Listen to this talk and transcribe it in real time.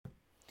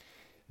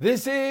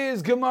This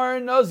is Gemara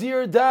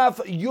Nazir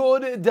Daf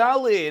Yud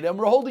Dalid, and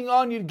we're holding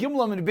on Yud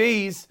Gimel and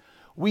Beis.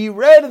 We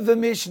read the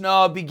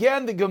Mishnah,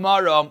 began the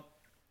Gemara,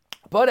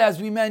 but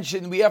as we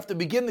mentioned, we have to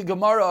begin the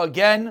Gemara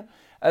again,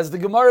 as the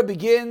Gemara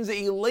begins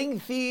a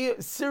lengthy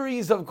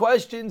series of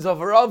questions of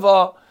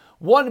Rava,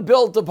 one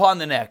built upon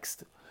the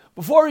next.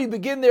 Before we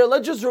begin there,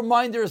 let's just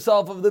remind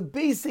ourselves of the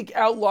basic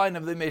outline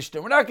of the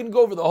Mishnah. We're not going to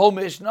go over the whole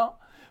Mishnah,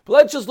 but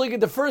let's just look at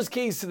the first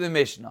case of the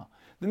Mishnah.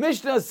 The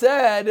Mishnah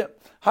said,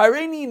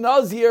 Hareini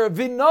Nazir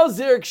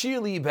v'Nazir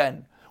kshir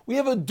ben. We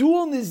have a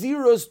dual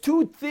Naziros,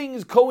 two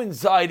things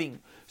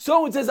coinciding.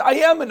 So it says, I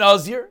am a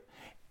Nazir,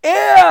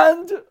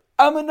 and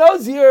I'm a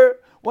Nazir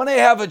when I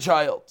have a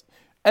child.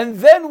 And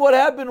then what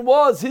happened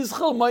was, his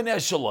chalmai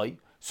neshalai.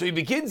 So he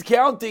begins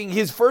counting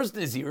his first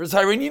Naziros,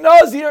 Hareini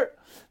Nazir.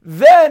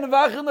 Then,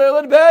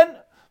 v'achin ben,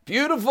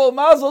 beautiful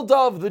Mazel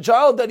Tov, the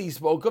child that he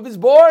spoke of is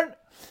born.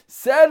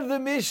 Said the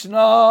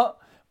Mishnah,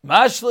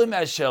 Mashlim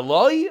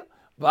eshaloi,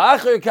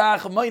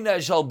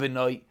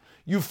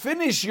 you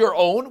finish your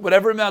own,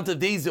 whatever amount of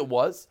days it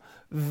was,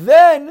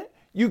 then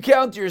you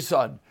count your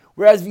son.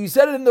 Whereas if you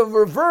said it in the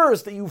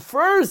reverse, that you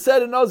first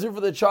said a nazir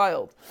for the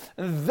child,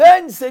 and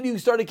then said you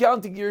started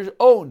counting your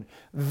own,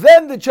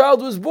 then the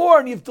child was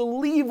born, you have to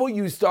leave what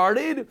you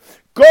started,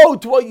 go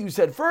to what you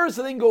said first,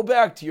 and then go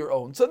back to your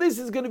own. So this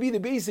is going to be the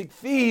basic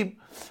theme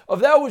of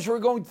that which we're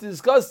going to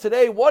discuss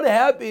today. What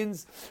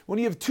happens when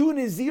you have two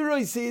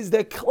naziros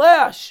that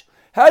clash?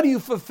 How do you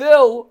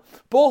fulfill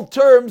both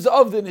terms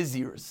of the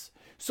Nazirs?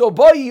 So,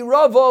 Bayi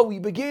Rava, we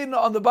begin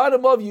on the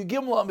bottom of Yud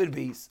Gimel Amid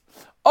Beis.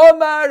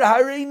 Omar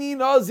Hareini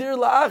Nazir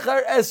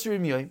la'achar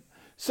esrim yoim.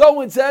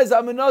 Someone says,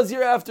 I'm a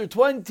Nazir after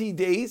 20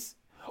 days.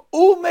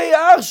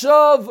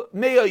 U'me'achshav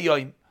me'a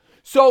yoim.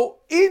 So,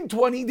 in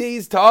 20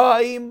 days'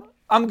 time,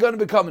 I'm going to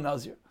become a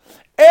Nazir.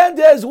 And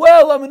as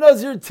well, I'm a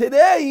Nazir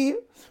today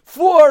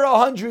for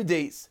 100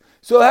 days.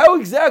 So, how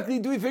exactly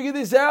do we figure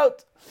this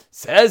out?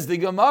 Says the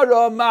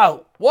Gemara,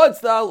 Mahu. What's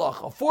the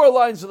halacha? 4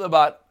 lines to the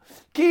bottom.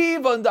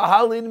 Kivan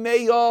dahalin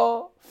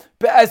meya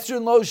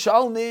be'esrin lo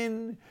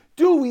shalmin.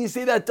 Do we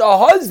say that the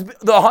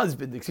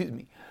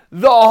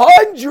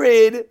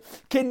 100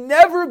 can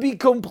never be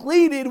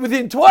completed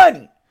within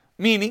 20?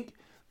 Meaning,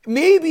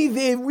 maybe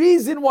the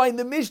reason why in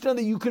the Mishnah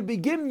that you could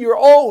begin your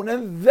own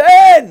and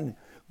then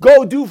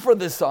go do for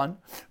the son,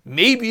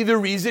 maybe the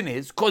reason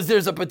is because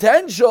there's a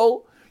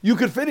potential you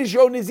could finish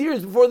your own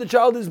Nazirs before the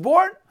child is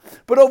born.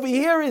 But over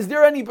here, is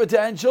there any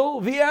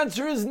potential? The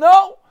answer is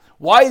no.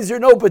 Why is there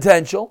no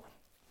potential?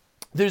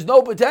 There's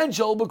no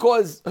potential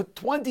because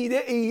 100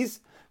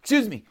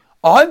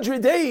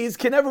 days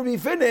can never be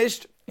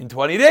finished in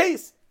 20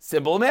 days.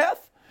 Simple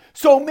math.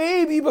 So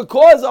maybe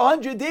because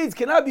 100 days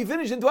cannot be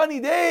finished in 20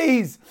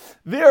 days,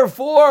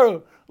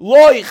 therefore,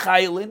 loy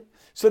chaylin.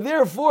 So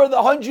therefore,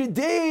 the 100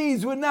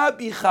 days would not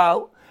be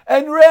chal,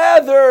 and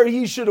rather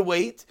he should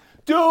wait,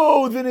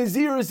 do the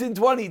Naziris in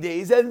 20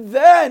 days, and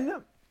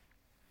then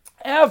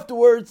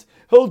afterwards,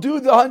 he'll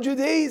do the 100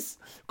 days,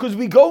 because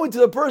we go into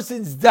the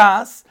person's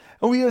das,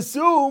 and we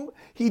assume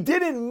he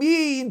didn't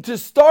mean to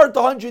start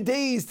the 100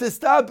 days to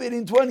stop it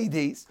in 20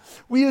 days.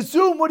 We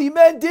assume what he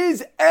meant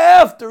is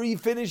after he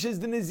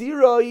finishes the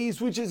Nazirais,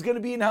 which is going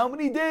to be in how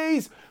many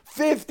days?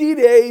 50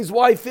 days.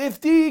 Why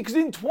 50? Because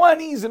in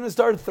 20 he's going to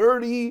start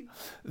 30.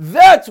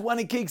 That's when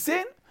it kicks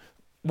in.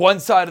 One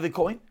side of the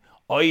coin.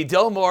 Or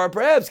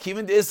perhaps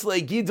Kivan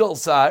Islay Gidol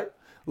Sar,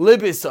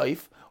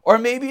 Libisayf, or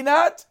maybe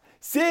not.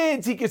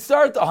 Since he could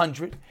start the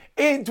 100,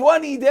 in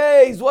 20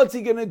 days, what's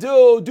he going to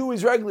do? Do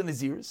his regular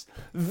Nazirs.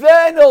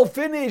 Then he'll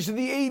finish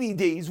the 80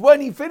 days.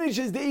 When he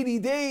finishes the 80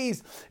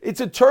 days,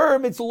 it's a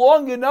term, it's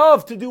long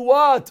enough to do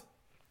what?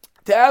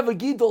 To have a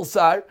Gidol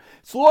Sar.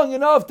 It's long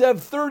enough to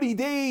have 30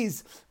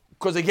 days.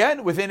 Because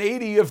again, within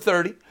 80 you have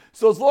 30.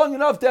 So it's long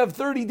enough to have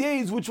 30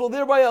 days, which will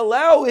thereby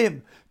allow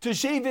him to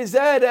shave his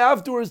head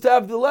afterwards to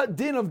have the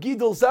din of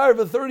Gidol Sar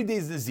for 30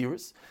 days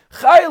Nazirs.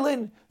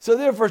 Chaylin, so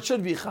therefore it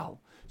should be Chal.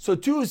 So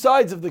 2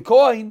 sides of the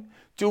coin.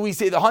 Do we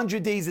say the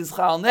 100 days is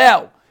Chal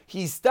now?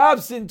 He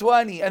stops in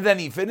 20 and then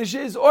he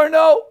finishes, or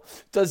no?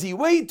 Does he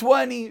wait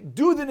 20,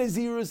 do the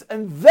Naziris,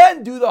 and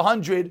then do the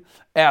 100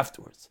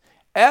 afterwards?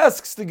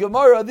 Asks the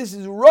Gemara, this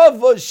is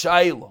Rava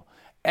Shaila.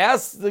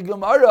 Asks the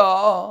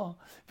Gemara,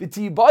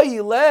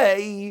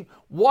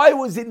 why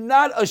was it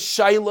not a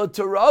Shaila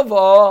to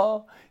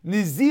Rava?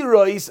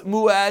 Naziros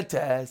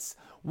mu'ates.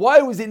 Why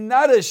was it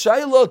not a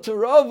Shaila to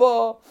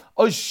Rava?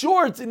 A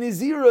short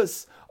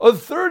Naziris, a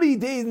 30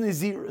 days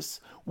Naziris.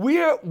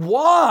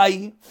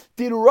 Why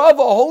did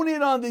Rava hone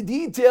in on the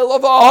detail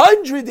of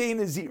 100-day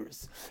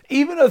Naziris?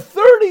 Even a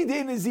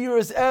 30-day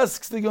Naziris,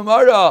 asks the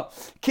Gemara,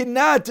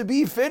 cannot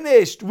be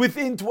finished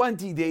within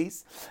 20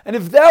 days. And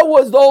if that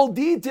was the whole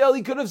detail,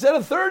 he could have said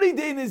a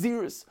 30-day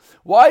Naziris.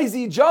 Why is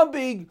he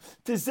jumping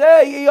to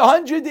say a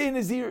 100-day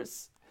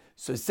Naziris?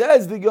 So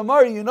says the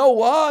Gemara, you know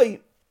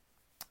why?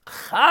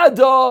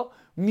 Chada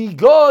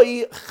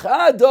migoi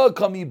chada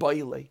kami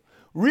baile.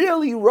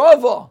 Really,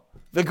 Rava,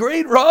 the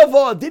great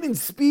Rava, didn't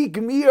speak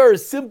mere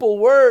simple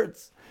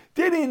words.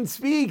 didn't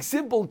speak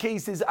simple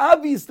cases.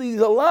 Obviously,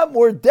 there's a lot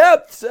more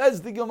depth,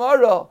 says the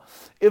Gemara,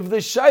 if the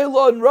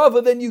Shaila and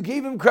Rava than you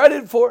gave him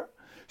credit for.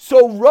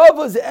 So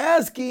Rava's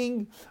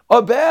asking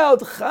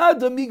about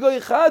Chada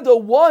Migoy Chada,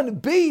 one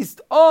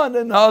based on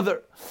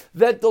another.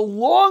 That the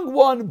long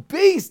one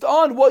based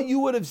on what you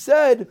would have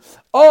said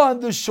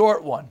on the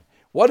short one.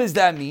 What does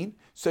that mean?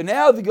 So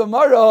now the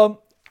Gemara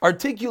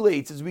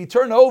articulates, as we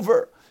turn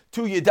over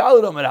to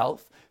Yedalad Amud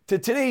Aleph, to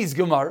today's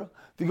Gemara.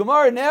 The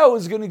Gemara now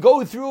is going to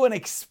go through and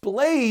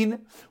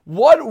explain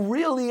what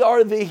really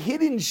are the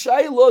hidden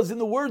shaylos in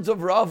the words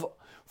of Rava.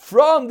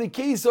 From the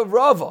case of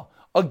Rava,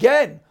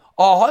 again,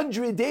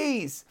 100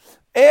 days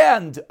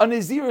and a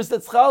Naziris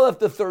that's chal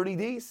after 30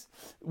 days.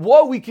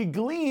 What we could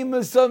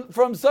glean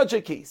from such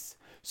a case.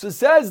 So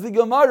says the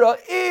Gemara,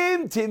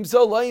 Im Tim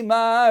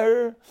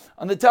Solaymar,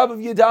 on the top of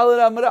Yedalad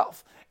Amud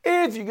Aleph.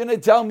 If you're going to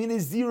tell me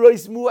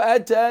Naziros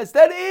Mu'atas,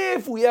 that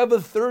if we have a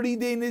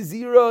 30-day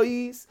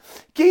Naziros,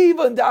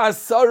 Kivan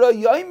Da'asara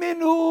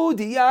Yaiminu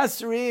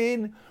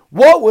Diyasrin,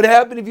 what would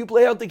happen if you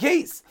play out the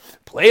case?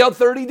 Play out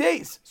 30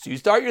 days. So you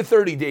start your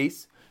 30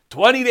 days.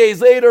 20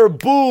 days later,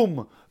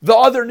 boom, the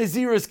other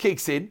Naziris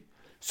kicks in.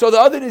 So the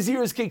other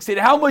Naziris kicks in.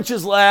 How much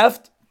is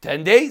left?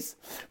 10 days.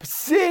 But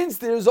since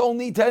there's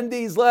only 10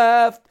 days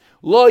left,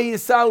 Lo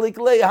Yisalik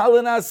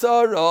Le'halan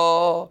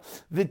Asara,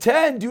 the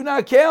 10 do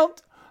not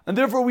count. And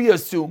therefore we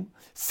assume,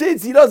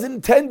 since he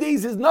doesn't, 10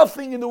 days is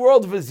nothing in the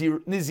world of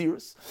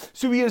Naziris.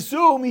 So we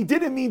assume he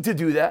didn't mean to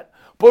do that.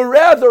 But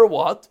rather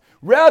what?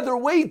 Rather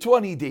wait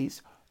 20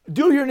 days,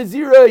 do your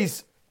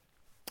Naziris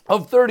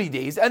of 30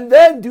 days, and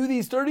then do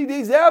these 30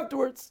 days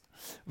afterwards.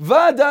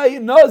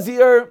 Vadai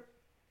Nazir,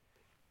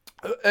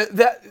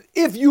 that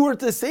if you were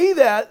to say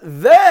that,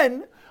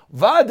 then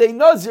Vadai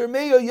Nazir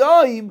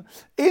Me'ayim,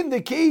 in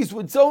the case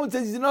when someone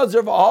says he's a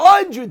Nazir of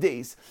 100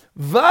 days,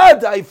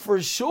 Vadai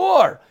for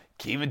sure,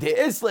 since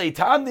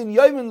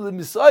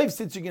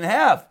you can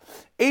have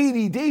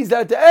 80 days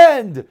at the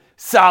end,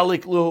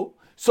 Salik Lu.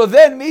 So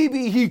then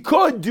maybe he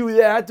could do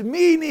that,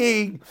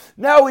 meaning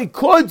now he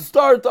could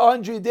start the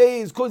 100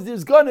 days because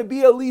there's going to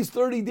be at least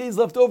 30 days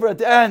left over at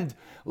the end,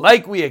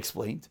 like we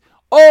explained.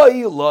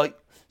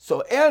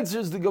 So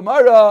answers the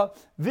Gemara,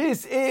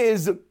 this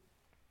is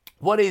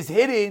what is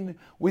hidden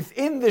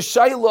within the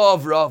Shaila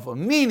of Rava,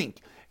 meaning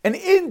an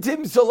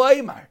intim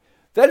Sulaimar.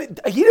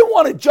 That he didn't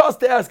want to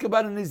just ask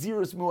about an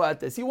Naziris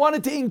Mu'atas. He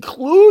wanted to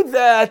include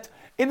that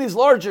in his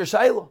larger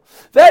Shaila.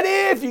 That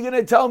if you're going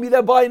to tell me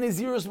that by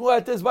Naziris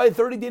Mu'atas, by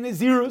 30-day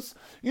Naziris,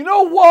 you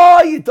know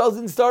why it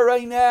doesn't start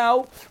right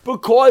now?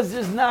 Because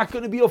there's not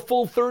going to be a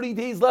full 30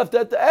 days left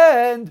at the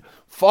end.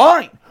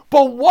 Fine.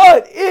 But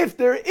what if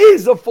there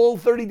is a full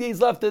 30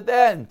 days left at the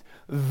end?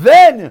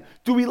 Then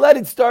do we let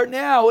it start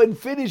now and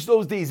finish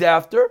those days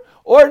after?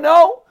 Or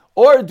no?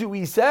 Or do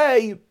we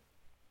say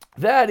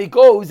that it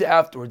goes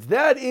afterwards?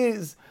 That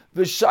is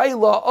the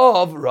Shaila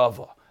of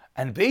Rava.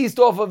 And based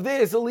off of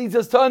this, it leads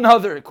us to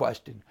another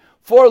question.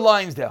 4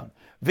 lines down.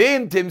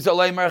 Vim Tim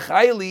Solaymar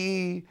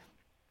Chayli.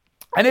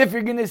 And if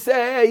you're going to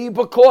say,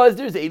 because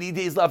there's 80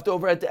 days left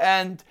over at the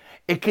end,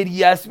 it could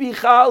yes be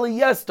Chali,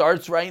 yes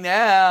starts right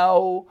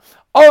now.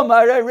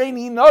 Omar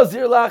Reini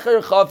Nazir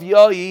Lacher Chaf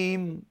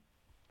Yaim.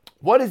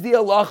 What is the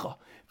halacha?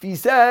 If he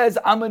says,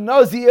 I'm a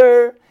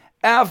Nazir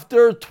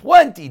after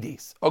 20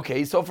 days.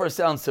 Okay, so far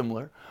sounds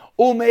similar.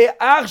 Ume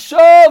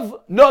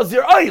Achshav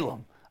Nazir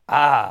Eilam.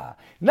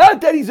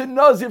 Not that he's a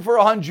Nazir for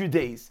 100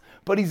 days,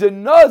 but he's a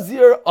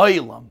Nazir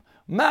Eilam.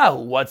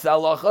 Mahu, what's the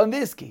halacha in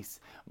this case?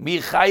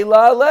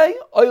 Michayla alei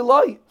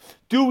oilai.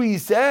 Do we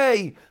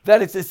say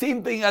that it's the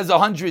same thing as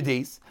 100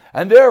 days,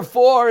 and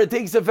therefore it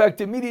takes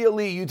effect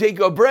immediately, you take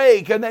a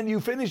break, and then you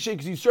finish it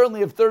because you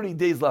certainly have 30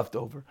 days left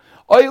over?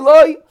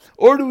 Oilai?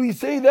 Or do we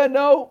say that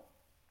no?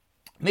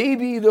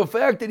 Maybe the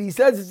fact that he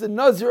says it's a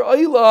Nazir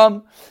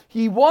Eilam,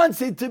 he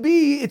wants it to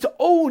be its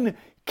own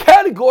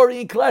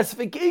category and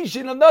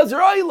classification of Nazir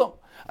Eilam.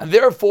 And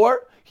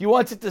therefore, he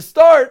wants it to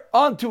start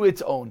onto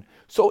its own.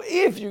 So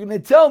if you're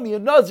going to tell me a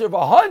Nazir of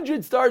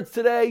 100 starts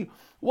today,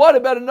 what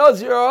about a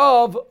Nazir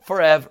of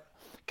forever?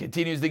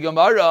 Continues the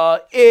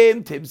Gemara,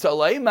 Im Tim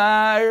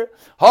Solaymar,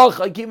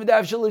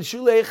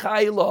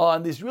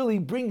 and this really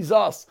brings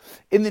us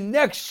in the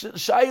next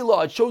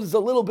Shaila. It shows us a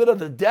little bit of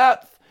the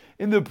depth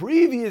in the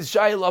previous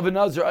Shaila of a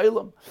Nazir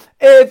Eilam.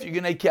 If you're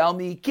going to tell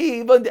me,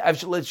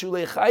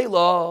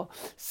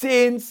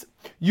 since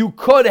you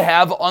could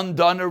have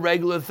undone a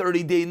regular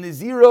 30-day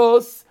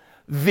Naziros,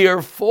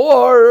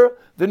 therefore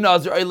the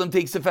Nazir Eilam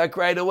takes effect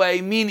right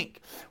away. Meaning,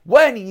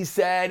 when he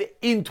said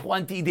in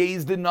 20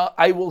 days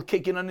I will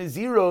kick in on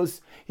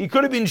Naziros, he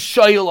could have been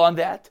shayl on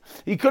that.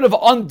 He could have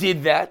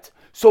undid that.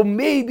 So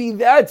maybe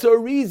that's a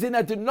reason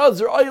that the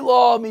Nazir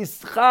Eilam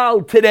is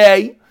chal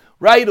today,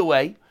 right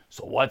away.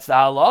 So what's the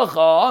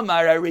halacha?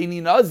 Amar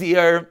Areini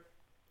Nazir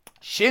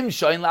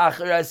Shimshon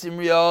lacher asim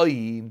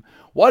riyayim.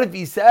 What if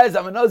he says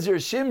I'm a Nazir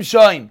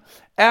Shimshon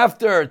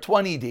after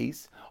 20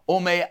 days?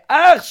 Omei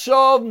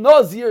achshav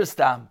Nazir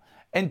stam.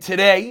 And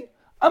today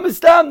I'm a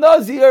stam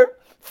Nazir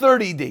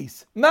 30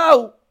 days.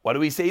 Now, what do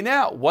we say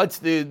now?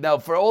 Now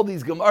for all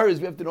these Gemaras,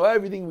 we have to know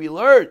everything we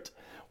learned.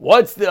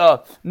 What's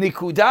the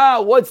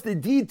nikudah? What's the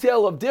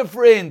detail of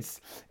difference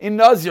in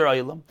Nazir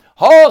Olam?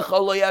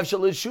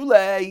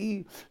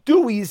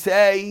 Do we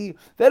say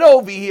that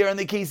over here in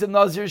the case of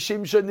Nazir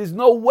Shimshon, there's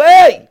no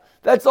way,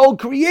 that's the whole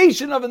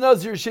creation of a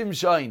Nazir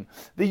Shimshon,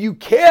 that you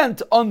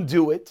can't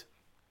undo it?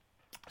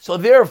 So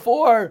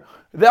therefore,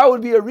 that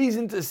would be a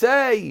reason to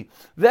say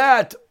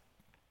that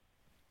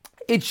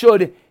it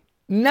should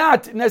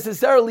not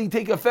necessarily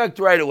take effect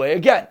right away.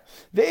 Again,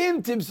 the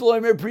Imtim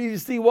Salomer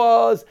previously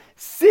was,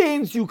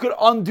 since you could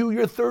undo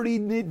your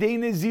 30-day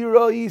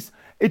Naziros,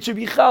 it should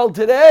be Chal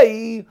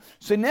today.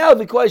 So now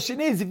the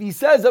question is, if he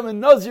says I'm a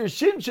Nazir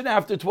Shimshon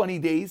after 20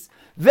 days,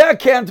 that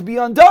can't be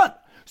undone.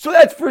 So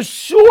that's for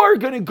sure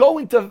going to go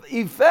into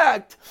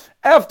effect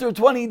after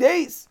 20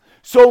 days.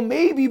 So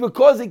maybe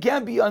because it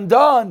can't be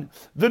undone,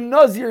 the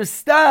Nazir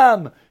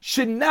Stam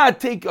should not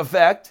take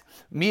effect.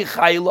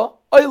 Michaila,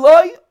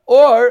 Oilai,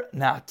 or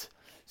not.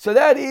 So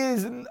that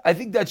is, I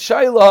think that's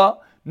Shaila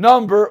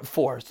number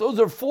 4. So those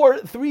are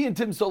 3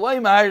 Intim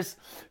Solaimars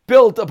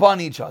built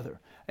upon each other.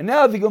 And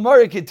now the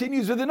Gemara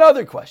continues with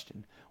another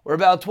question. We're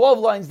about 12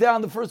 lines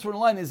down. The first word in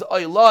line is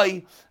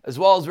Oilai, as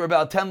well as we're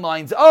about 10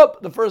 lines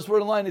up. The first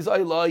word in line is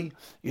Oilai,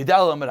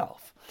 Yidal Amid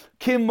Alf.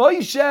 Kim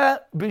Moshe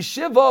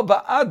b'Shiva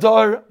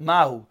ba'Adar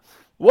Mahu.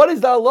 What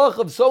is the halach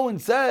of someone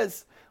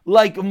says,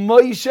 like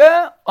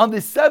Moshe on the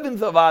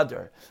 7th of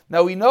Adar?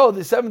 Now we know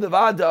the 7th of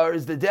Adar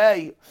is the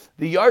day,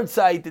 the yard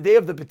site, the day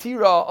of the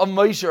Petira of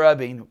Moshe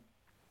Rabbeinu.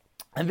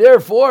 And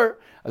therefore,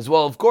 as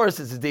well, of course,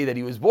 it's the day that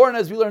he was born,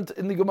 as we learned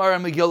in the Gemara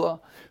and Megillah.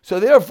 So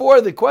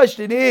therefore, the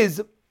question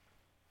is,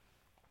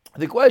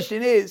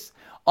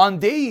 on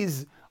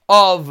days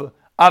of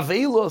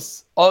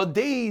Avelos, on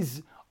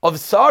days of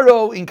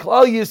sorrow in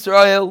Klal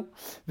Yisrael,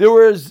 there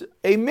was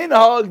a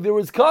minhag, there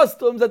was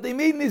customs that they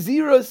made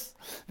Naziros.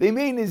 They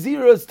made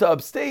Naziros to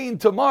abstain,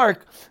 to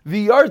mark the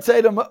yard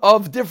site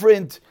of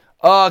different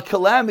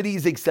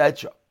calamities,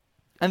 etc.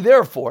 And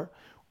therefore,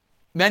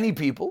 many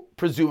people,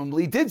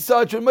 presumably, did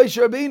such when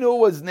Moshe Rabbeinu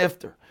was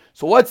nifter.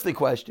 So what's the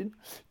question?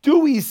 Do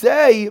we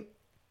say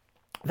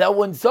that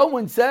when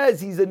someone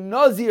says he's a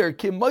Nazir,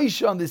 Kim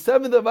Moshe, on the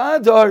 7th of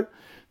Adar,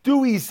 do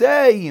we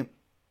say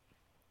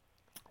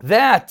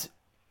that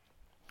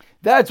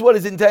that's what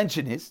his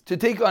intention is, to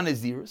take on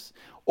Naziros?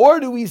 Or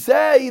do we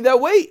say that,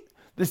 wait,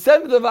 the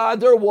 7th of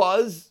Adar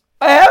was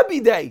a happy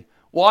day?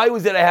 Why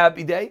was it a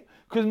happy day?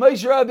 Because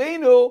Moshe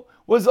Rabbeinu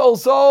was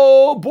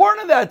also born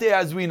on that day,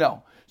 as we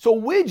know. So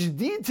which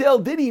detail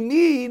did he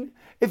mean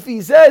if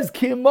he says,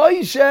 Kim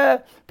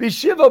Moshe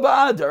b'Shiva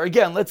ba'Adar?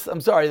 Again,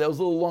 I'm sorry, that was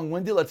a little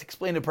long-winded. Let's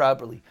explain it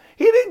properly.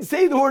 He didn't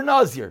say the word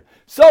Nazir.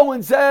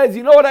 Someone says,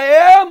 you know what I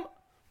am?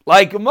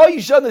 Like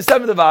Moshe on the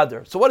 7th of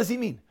Adar. So what does he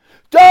mean?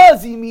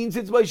 Does he mean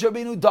since Moshe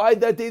Rabbeinu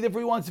died that day,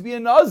 therefore he wants to be a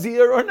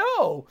Nazir, or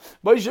no?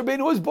 Moshe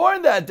Rabbeinu was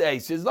born that day,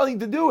 so it has nothing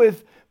to do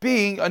with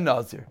being a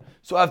Nazir.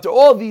 So after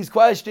all these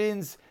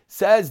questions,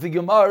 says the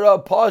Gemara,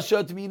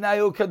 Pashat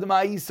minayu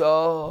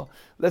kadmaisa.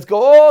 Let's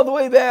go all the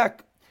way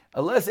back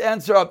and let's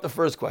answer up the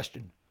first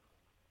question.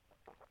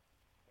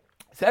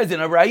 It says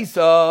in a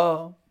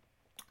Raisa,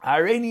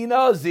 Hareini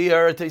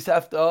Nazir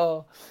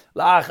Tesefta.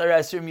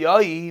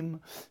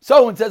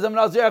 Someone says I'm a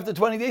Nazir after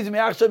 20 days.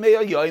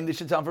 This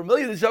should sound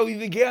familiar. This is how we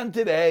began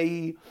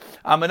today.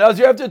 I'm a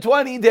Nazir after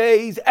 20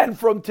 days, and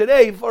from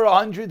today for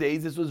 100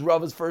 days. This was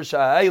Rava's first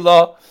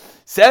Sha'ila.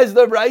 Says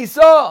the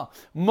Raisa,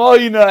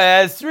 Moina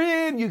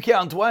Esrin, you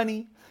count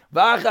 20.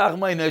 V'achach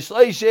Moina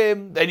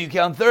Shleishim, then you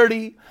count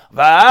 30.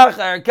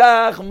 V'achar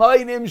Kach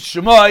Moinim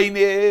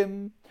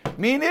Shmoinim.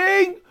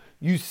 Meaning,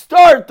 you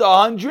start the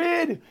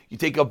 100, you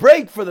take a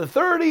break for the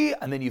 30,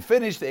 and then you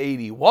finish the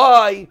 80.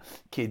 Why?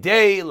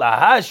 Kidei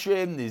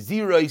lahashrim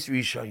niziros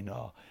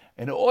rishayna.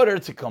 In order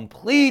to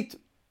complete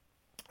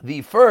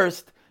the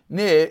first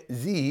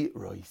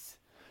niziros.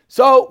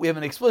 So we have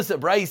an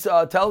explicit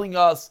brisa telling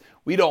us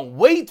we don't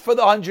wait for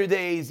the 100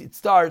 days, it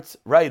starts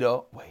right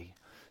away.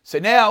 So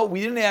now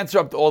we didn't answer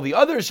up to all the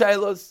other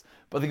shaylos,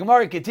 but the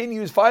Gemara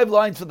continues 5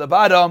 lines from the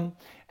bottom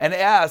and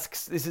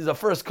asks, this is a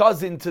first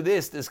cousin to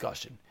this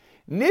discussion.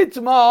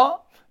 Nitma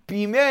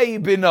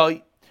bimei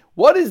benoi.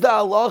 What is the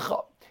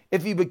halacha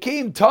if he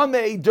became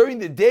tamei during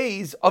the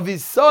days of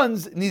his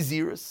son's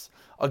Naziris?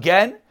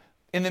 Again,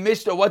 in the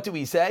Mishnah, what do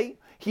we say?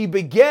 He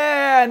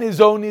began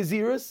his own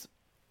Naziris,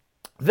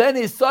 then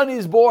his son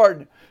is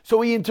born,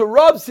 so he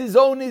interrupts his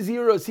own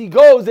Naziris. He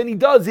goes and he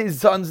does his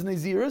son's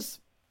Naziris,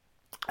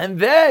 and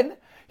then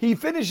he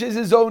finishes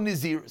his own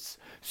Naziris.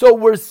 So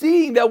we're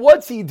seeing that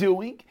what's he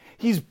doing?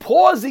 He's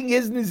pausing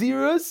his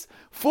Naziris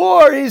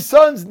for his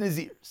son's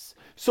Naziris.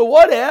 So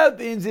what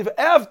happens if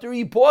after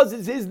he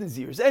pauses his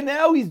Naziris, and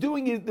now he's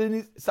doing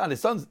the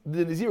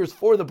Naziris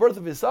for the birth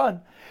of his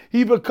son,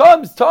 he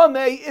becomes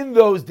Tameh in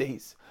those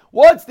days?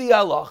 What's the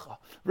halacha?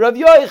 Rav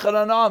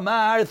Yochanan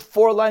Amar,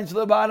 4 lines to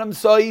the bottom,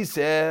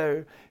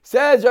 Soiser.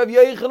 Says Rav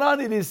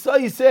Yochanan, it is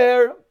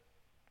Soiser,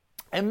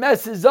 and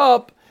messes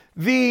up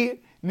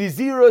the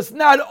Nazirus,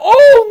 not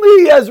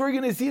only, as we're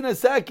going to see in a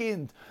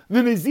second,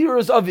 the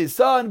Nazirus of his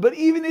son, but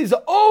even his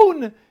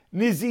own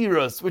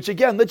Nazirus, which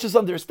again, let's just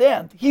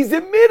understand. He's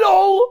in the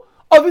middle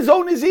of his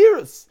own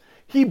Nazirus.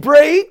 He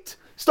braked,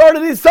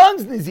 started his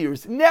son's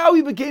Nazirus. Now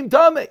he became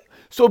Tameh.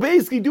 So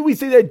basically, do we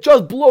say that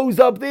just blows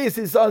up this,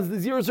 his son's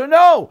Nazirus, or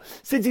no?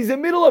 Since he's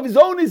in the middle of his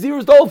own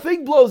Nazirus, the whole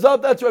thing blows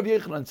up. That's what Rabbi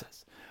Yochanan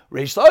says.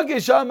 Reish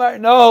Lakish Amar,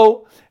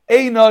 no,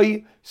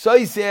 Einoi,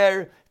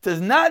 Soiser,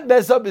 does not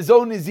mess up his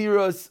own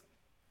Nazirus.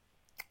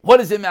 What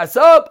does it mess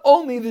up?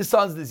 Only the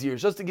son's Nazirus.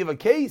 Just to give a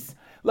case,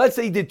 let's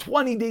say he did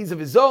 20 days of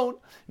his own.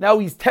 Now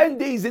he's 10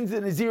 days into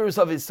the Nazirus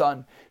of his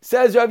son.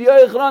 Says Rabbi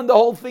Yochanan, the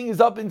whole thing is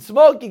up in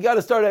smoke. You got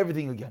to start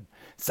everything again.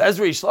 Says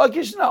Reish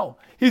Lakish, no.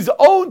 His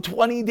own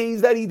 20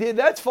 days that he did,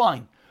 that's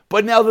fine.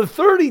 But now the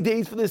 30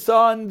 days for the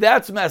son,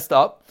 that's messed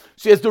up.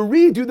 So he has to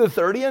redo the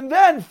 30 and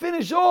then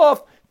finish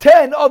off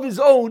 10 of his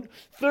own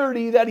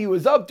 30 that he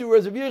was up to.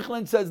 Whereas Rabbi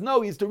Yochanan says, no,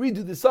 he has to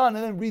redo the son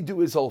and then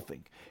redo his whole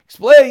thing.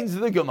 Explains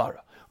the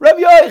Gemara.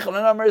 Rabbi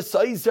Yochanan Amar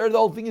Saiser, the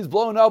whole thing is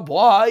blown up.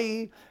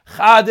 Why?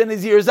 Chad and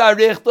his ears are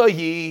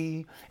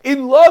rechtohi. In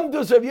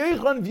Lamdus, Rabbi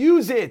Yochanan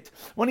views it.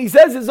 When he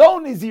says his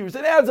own Nazirs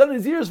and adds on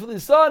his ears for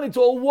the son, it's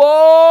all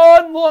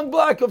one long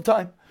block of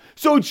time.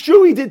 So it's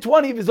true he did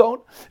 20 of his own.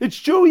 It's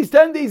true he's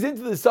 10 days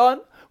into the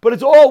son, but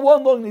it's all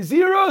one long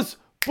Naziros.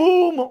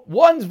 Boom,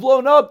 one's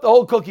blown up, the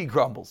whole cookie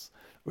crumbles.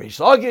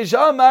 Reish Lakish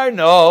Amar,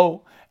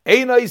 no.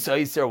 Einai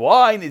Saiser,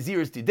 why?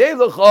 Nazirs tidei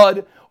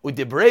lachad,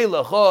 udibrei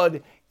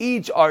lachad.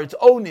 Each are its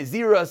own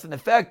Naziros, and the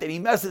fact that he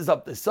messes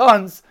up the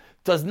sons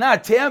does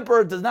not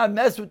tamper, does not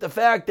mess with the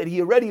fact that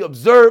he already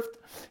observed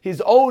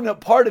his own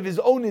part of his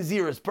own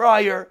Naziros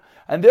prior,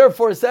 and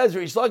therefore says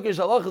Reish Lakish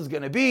halacha is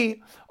going to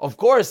be, of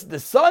course, the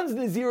son's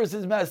Naziros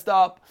is messed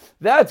up,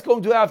 that's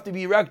going to have to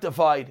be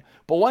rectified.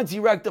 But once he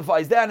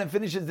rectifies that and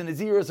finishes the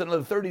Naziros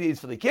another 30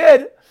 days for the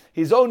kid,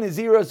 his own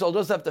Naziros will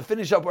just have to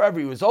finish up wherever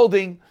he was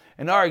holding.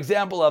 In our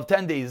example of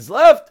 10 days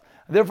left,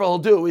 and therefore he'll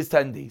do his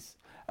 10 days.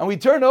 And we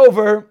turn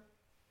over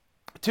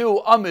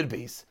to Amud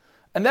Beis,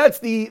 and that's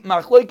the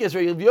Machlokes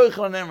Rabbi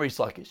Yochanan and Reish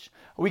Lakish.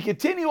 We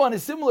continue on a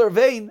similar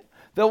vein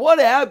that what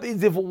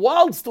happens if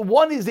whilst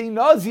one is a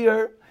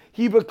Nazir,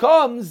 he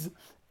becomes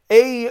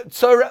a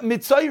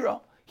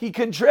Mitzaira. He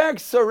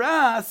contracts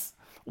Saras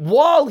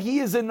while he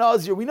is a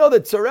Nazir. We know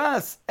that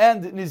Saras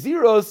and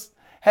Naziros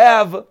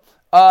have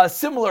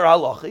similar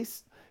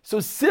halachis. So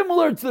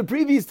similar to the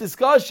previous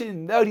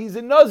discussion that he's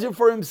a Nazir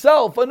for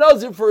himself, a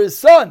Nazir for his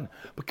son,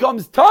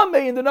 becomes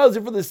Tameh and the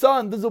Nazir for the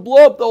son, does it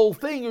blow up the whole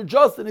thing or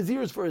just in his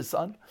ears for his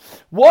son?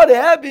 What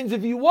happens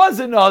if he was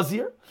a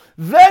Nazir,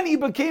 then he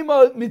became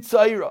a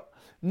Mitzaira?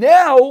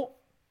 Now,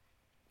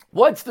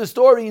 what's the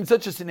story in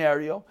such a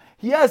scenario?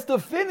 He has to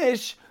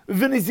finish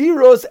the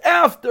Naziros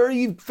after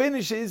he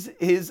finishes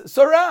his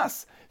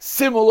Saras.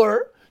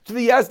 Similar to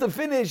he has to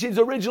finish his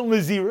original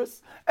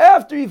Naziros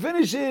after he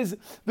finishes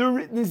the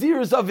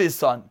Naziros of his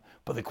son.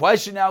 But the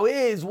question now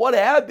is, what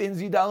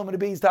happens? Yudalim in the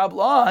base top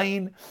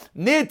line.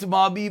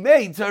 Nitma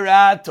b'mei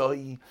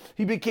tzaratoi.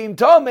 He became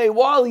Tameh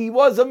while he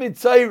was a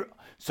Mitzaira.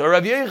 So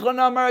Rav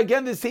Yochanan Amar,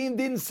 again, the same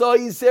din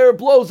Sa'iser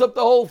blows up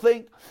the whole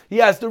thing. He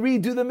has to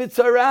redo the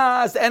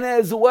Mitzaras, and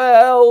as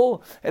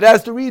well, it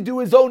has to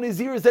redo his own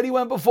Naziros that he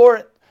went before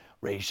it.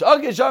 Reish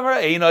Lakish Amar,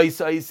 Einai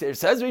Sa'iser.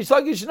 Says Reish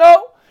Lakish,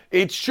 no,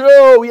 it's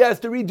true. He has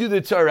to redo the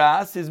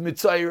Tzaras, his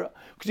Mitzaira,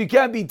 because you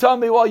can't be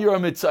Tameh while you're a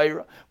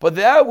Mitzaira. But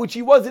that which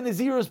he was in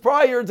his ears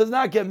prior does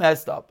not get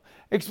messed up.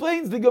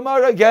 Explains the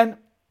Gemara again.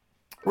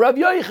 Rav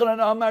Yochanan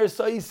Amar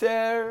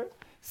Sa'iser.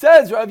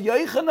 Says Rav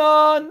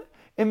Yochanan,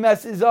 it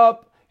messes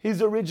up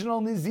his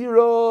original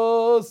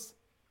Naziros.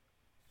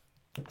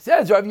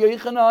 Says Rav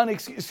Yochanan,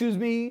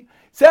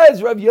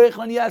 says Rav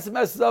Yochanan, yes, it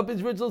messes up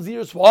his original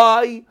Naziros.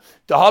 Why?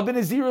 To have been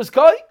Naziros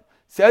Kai?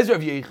 Says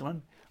Rav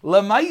Yochanan,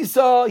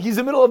 Lamaisa, he's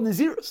in the middle of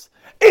Naziros.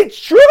 It's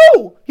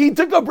true, he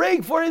took a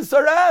break for his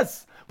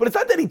Saras, but it's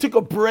not that he took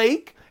a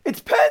break, it's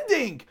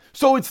pending.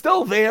 So it's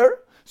still there.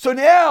 So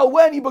now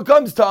when he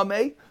becomes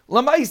Tameh,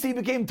 Lamaisa, he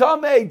became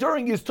Tameh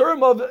during his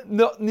term of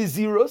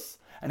Naziros,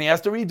 and he has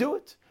to redo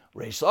it.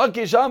 Reish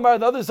Lakish Amar,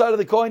 the other side of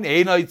the coin,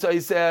 Einai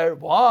Tzaiser.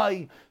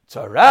 Why?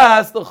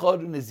 Tzaras l'chad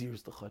and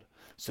Naziros l'chad.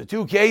 So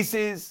two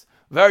cases,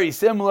 very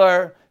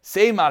similar,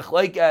 same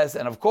machlekes,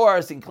 and of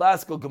course in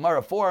classical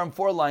Gemara form,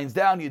 4 lines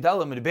down,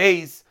 Yudalim and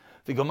Beis,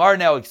 the Gemara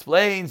now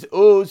explains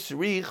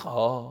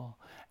Usricha,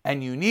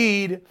 and you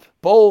need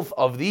both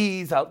of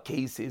these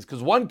cases,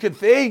 because one could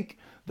think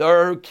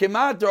they're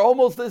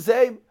almost the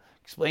same.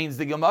 Explains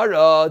the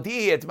Gemara, if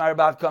we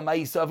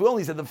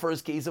only said the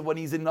first case of when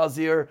he's in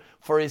Nazir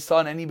for his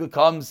son and he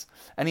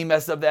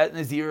messes up that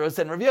Naziros,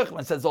 and Rav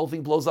Yochanan says the whole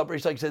thing blows up,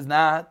 Reish Lakish says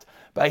not.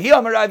 But here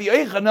Rav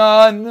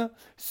Yochanan,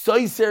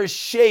 Soiser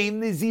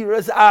Shem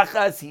Naziros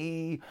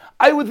Achasi.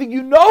 I would think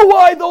you know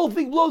why the whole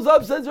thing blows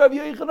up, says Rav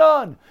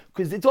Yochanan.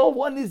 Because it's all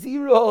one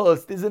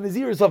Naziros. There's a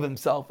Naziros of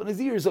himself, a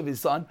Naziros of his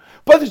son,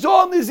 but it's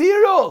all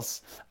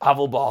Naziros.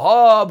 Avol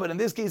Baha, but in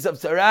this case of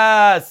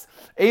Saras,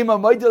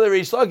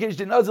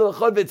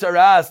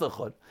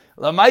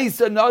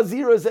 Lamaisa,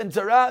 Naziros, and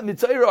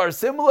Mitzayra are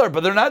similar,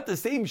 but they're not the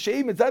same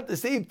shame. It's not the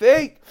same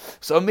thing.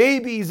 So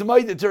maybe he's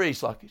Maida to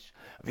Reish Lakish.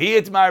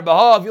 V'yitmar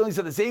Baha, if you only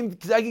said the same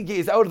second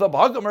case out of the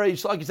Bahakam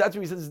Reish Lakish, that's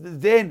where he says it's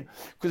din,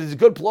 because there's a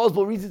good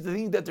plausible reason to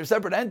think that they're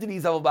separate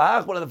entities. Of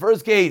Bahach, one in the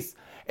first case,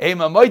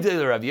 Ema Maida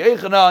to Rav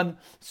Yechanan.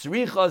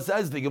 Sricha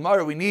says the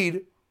Gemara, we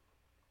need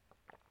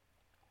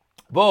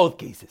both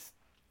cases.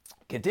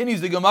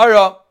 Continues the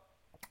Gemara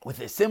with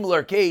a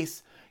similar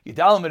case.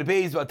 Yitalim at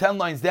Beis, about 10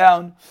 lines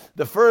down.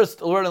 The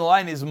first word on the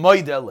line is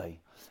Moidele.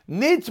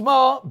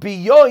 Nitma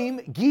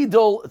biyoim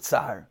gidol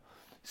tsar.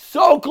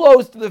 So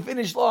close to the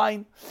finish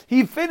line.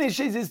 He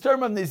finishes his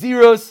term of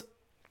Naziros,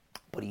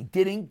 but he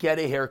didn't get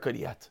a haircut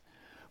yet.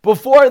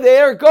 Before the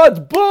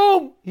haircut,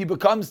 boom, he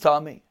becomes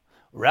Tommy.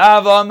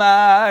 Rav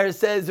Amar,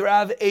 says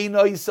Rav,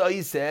 Einoi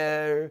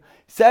Soiser.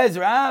 Says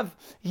Rav,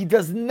 he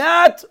does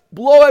not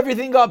blow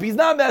everything up. He's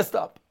not messed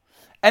up.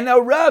 And now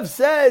Rav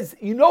says,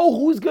 you know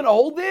who's going to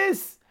hold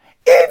this?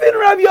 Even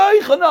Rav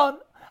Yochanan.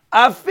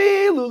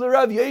 Afilu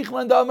Rav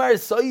Yochanan Damar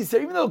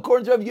Soiser. Even though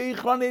according to Rav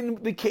Yochanan in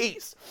the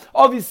case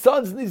of his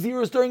son's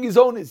Naziros during his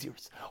own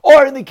Naziros,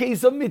 or in the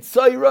case of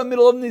Mitzayra,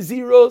 middle of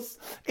Naziros,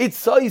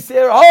 it's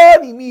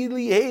Soiser.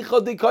 Immediately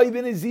Heicha Dekai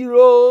ben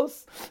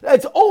Naziros.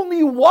 That's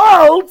only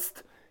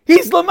whilst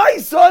he's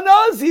Lamaisa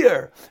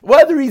Nazir.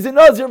 Whether he's a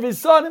Nazir of his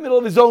son in the middle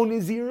of his own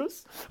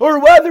Naziros, or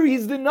whether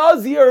he's the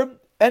Nazir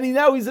and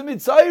now he's a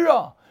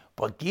Mitzayra.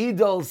 But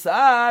Gidol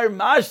Sar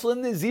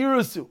Mashlan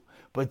Nazirusu.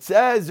 But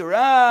says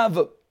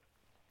Rav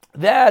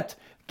that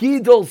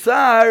Gidol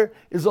Sar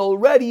is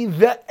already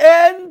the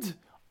end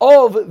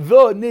of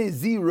the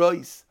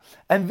Naziros.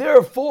 And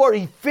therefore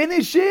he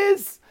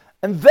finishes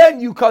and then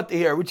you cut the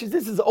hair.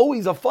 This is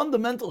always a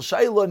fundamental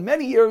shayla in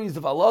many areas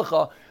of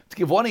halacha. To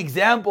give one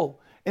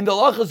example, in the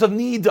halachas of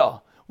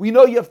Nida, we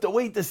know you have to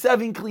wait the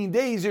 7 clean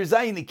days, your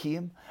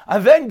Zaynikim,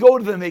 and then go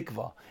to the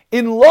mikvah.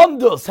 In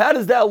Londus, how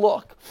does that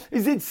look?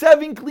 Is it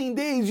 7 clean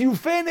days? You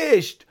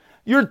finished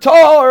your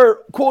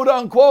tar, quote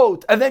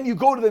unquote, and then you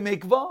go to the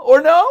mikvah?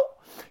 Or no?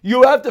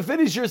 You have to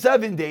finish your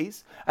 7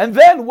 days, and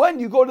then when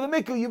you go to the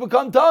mikvah, you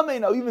become tamei.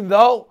 Now, even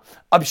though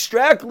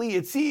abstractly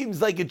it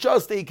seems like it's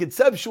just a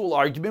conceptual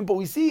argument, but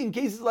we see in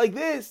cases like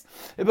this,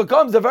 it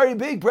becomes a very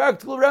big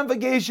practical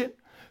ramification.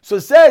 So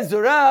says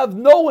Rav,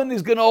 no one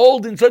is going to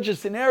hold in such a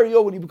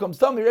scenario when he becomes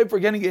tamei right for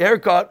getting a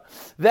haircut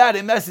that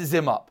it messes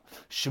him up.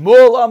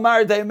 Shmuel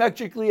Amar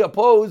diametrically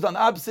opposed on the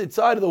opposite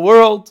side of the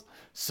world.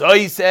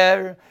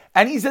 Soiser.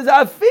 And he says,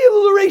 I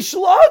feel Reish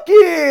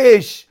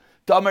Lakish.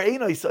 Tamar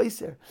Einoi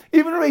Soiser.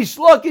 Even Reish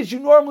Lakish, you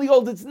normally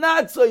hold, it's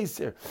not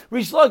Soiser.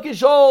 Reish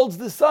Lakish holds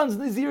the son's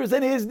Naziris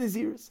and his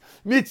Naziris.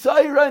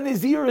 Mitzayra and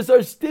Naziris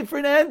are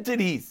different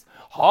entities.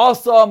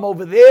 Hasam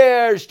over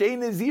there, Shtei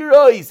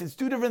Naziros, it's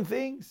 2 different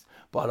things.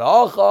 But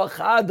Acha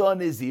Chada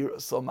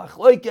Naziros. So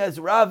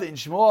Machlokes Rav and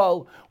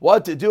Shmuel,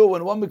 what to do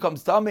when one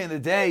becomes tamei in the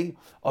day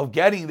of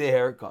getting the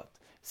haircut.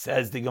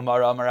 Says the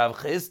Gemara Amar Rav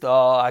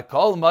Chisda, I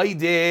call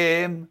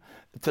Maidim.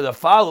 To the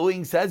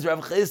following, says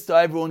Rav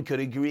Chisda, everyone could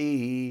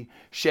agree,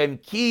 Shem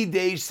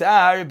Kidei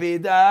Sar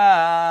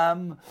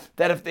Bidam,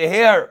 that if the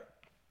hair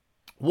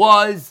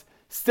was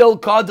still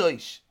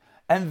Kadosh,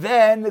 and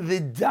then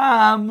the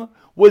dam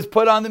was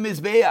put on the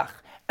Mizbeach,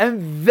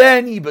 and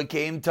then he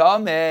became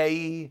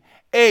Tamei,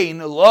 Ein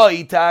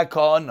Loi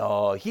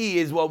Takana, he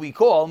is what we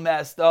call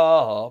messed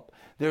up.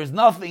 There's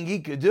nothing he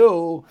could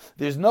do.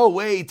 There's no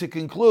way to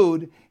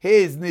conclude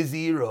his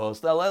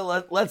Naziros. Now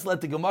let's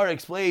let the Gemara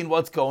explain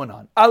what's going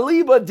on.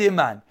 Aliba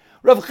Diman.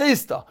 Rav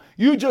Chisda,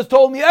 you just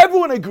told me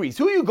everyone agrees.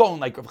 Who are you going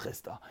like Rav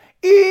Chisda?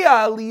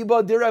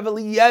 Aliba de Rav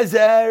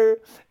Eliezer.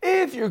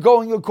 If you're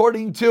going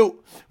according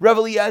to Rav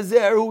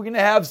Eliezer, who we're going to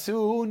have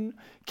soon,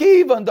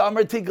 Kivan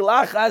Damar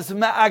Tiglachas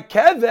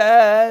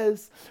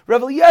Ma'akeves.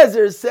 Rav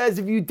Eliezer says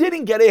if you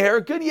didn't get a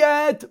haircut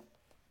yet,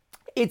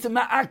 it's a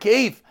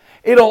Ma'akev.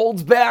 It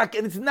holds back,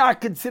 and it's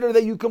not considered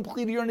that you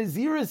completed your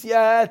Naziris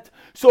yet.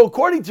 So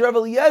according to Rav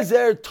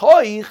Eliezer,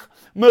 Toich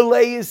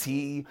Malay is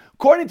he.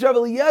 According to Rav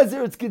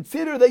Eliezer, it's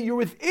considered that you're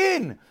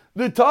within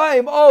the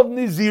time of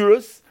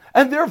Naziris,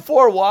 and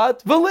therefore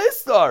what?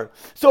 Velistar.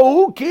 So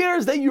who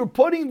cares that you're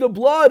putting the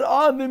blood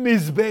on the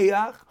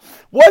Mizbeach?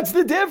 What's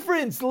the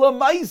difference?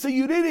 Lamaisa,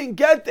 you didn't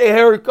get the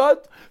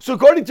haircut. So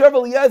according to Rav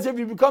Eliezer, if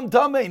you become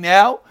Tamei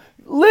now,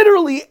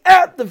 literally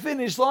at the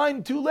finish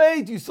line, too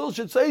late, you still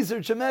should say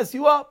it should mess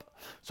you up.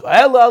 So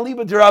Ela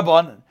Liba de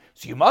Rabbanan.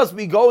 So you must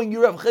be going,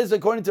 you Rav Chisda,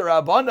 according to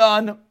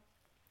Rabbanan,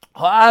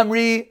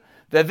 Ha'amri,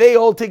 that they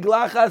hold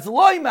Tiglachas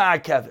Loi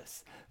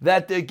Ma'akeves,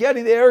 that they're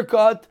getting the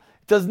haircut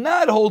does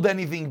not hold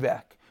anything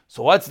back.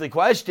 So what's the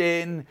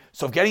question?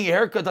 So if getting a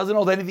haircut doesn't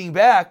hold anything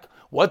back,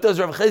 what does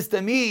Rav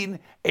Chisda mean?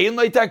 Ein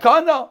Loi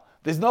Takana.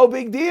 There's no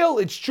big deal.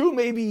 It's true,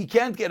 maybe he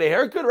can't get a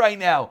haircut right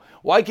now.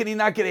 Why can he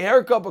not get a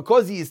haircut?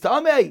 Because he is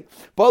Tamei.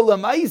 But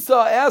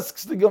Lamaisa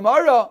asks the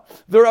Gemara,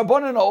 the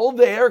Rabbanan hold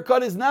the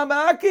haircut is not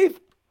Ma'akiv.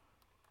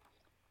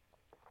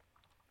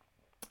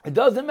 It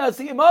doesn't mess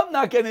him up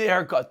not getting a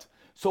haircut.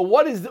 So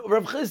what does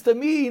Rav Chisda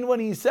mean when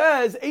he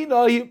says, Ein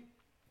Loi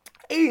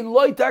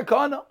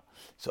Takana?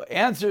 So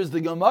answers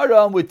the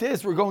Gemara, and with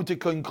this we're going to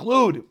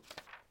conclude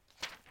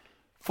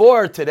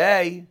for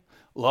today.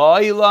 Lo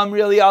ilam,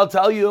 really, I'll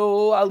tell you,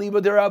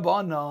 aliba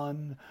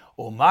derabanan.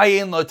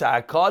 Umayin lo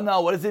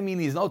ta'akana. What does it mean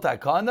he's no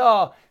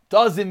ta'akana?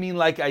 Doesn't mean,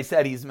 like I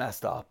said, he's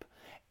messed up.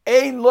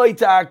 Ein lo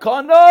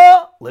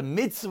ta'akana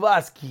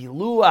lemitzvahs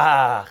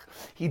kiluach.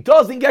 He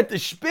doesn't get the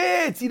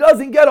spitz. He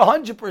doesn't get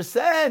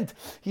 100%.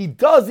 He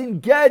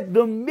doesn't get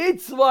the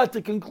mitzvah,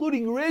 the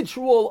concluding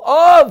ritual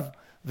of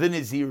the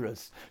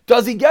Naziris.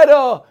 Does he get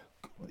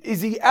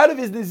is he out of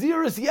his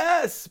Naziris?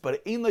 Yes,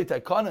 but ein lo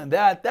ta'akana, and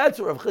that's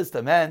what Rav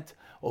Chisda meant.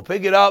 We'll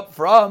pick it up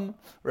from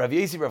Rav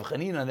Yesi, Rav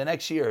Chanina the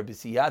next year,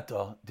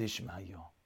 B'siyata Dishmayo.